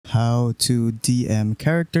how to DM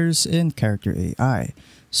characters in Character AI.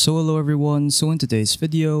 So hello everyone, so in today's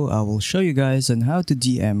video, I will show you guys on how to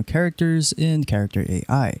DM characters in Character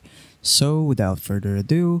AI. So without further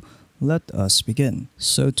ado, let us begin.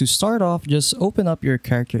 So to start off, just open up your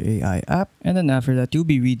Character AI app, and then after that you'll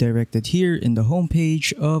be redirected here in the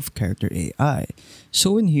homepage of Character AI.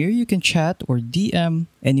 So in here you can chat or DM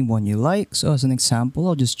anyone you like. So as an example,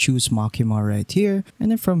 I'll just choose Makima right here, and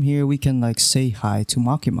then from here we can say hi to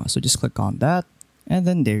Makima. So just click on that, and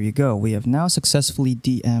then there you go. We have now successfully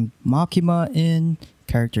DM'd Makima in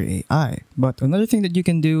Character AI. But another thing that you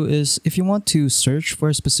can do is if you want to search for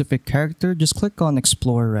a specific character, just click on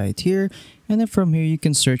Explore right here, and then from here you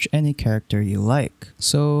can search any character you like.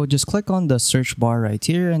 So just click on the search bar right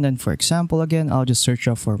here, and then for example again, I'll just search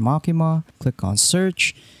up for Makima, click on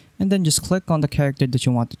search, and then just click on the character that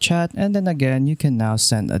you want to chat, and then again you can now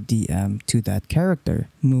send a DM to that character.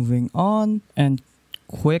 Moving on, and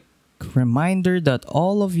quick reminder that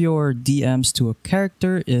all of your DMs to a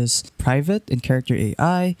character is private in Character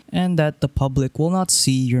AI, and that the public will not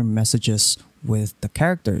see your messages with the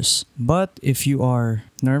characters. But if you are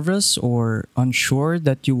nervous or unsure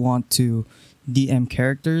that you want to DM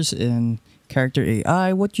characters in Character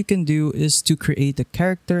AI, what you can do is to create a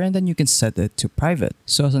character and then you can set it to private.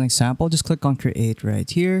 So as an example, just click on create right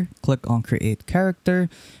here, click on create character,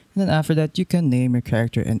 and then after that you can name your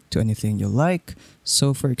character to anything you like.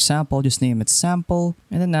 So for example, just name it sample,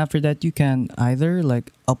 and then after that you can either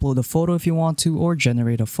upload a photo if you want to or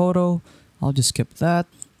generate a photo. I'll just skip that.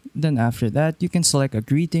 Then after that you can select a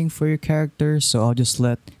greeting for your character, so I'll just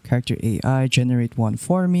let Character AI generate one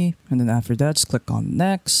for me, and then after that just click on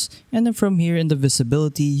next, and then from here in the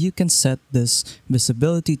visibility you can set this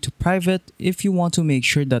visibility to private if you want to make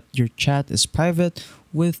sure that your chat is private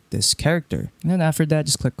with this character. And then after that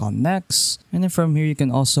just click on next, and then from here you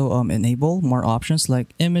can also enable more options like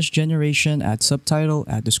image generation, add subtitle,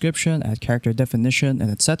 add description, add character definition,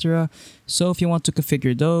 and etc. So if you want to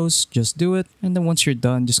configure those, just do it, and then once you're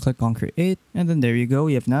done just click on create, and then there you go,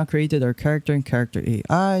 we have now created our character in Character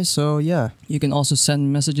AI. So yeah, you can also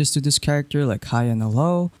send messages to this character like hi and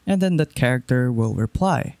hello, and then that character will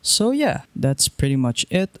reply. So yeah, that's pretty much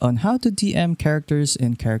it on how to DM characters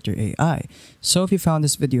in Character AI. So if you found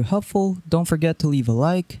this video helpful, don't forget to leave a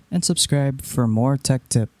like and subscribe for more tech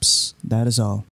tips. That is all.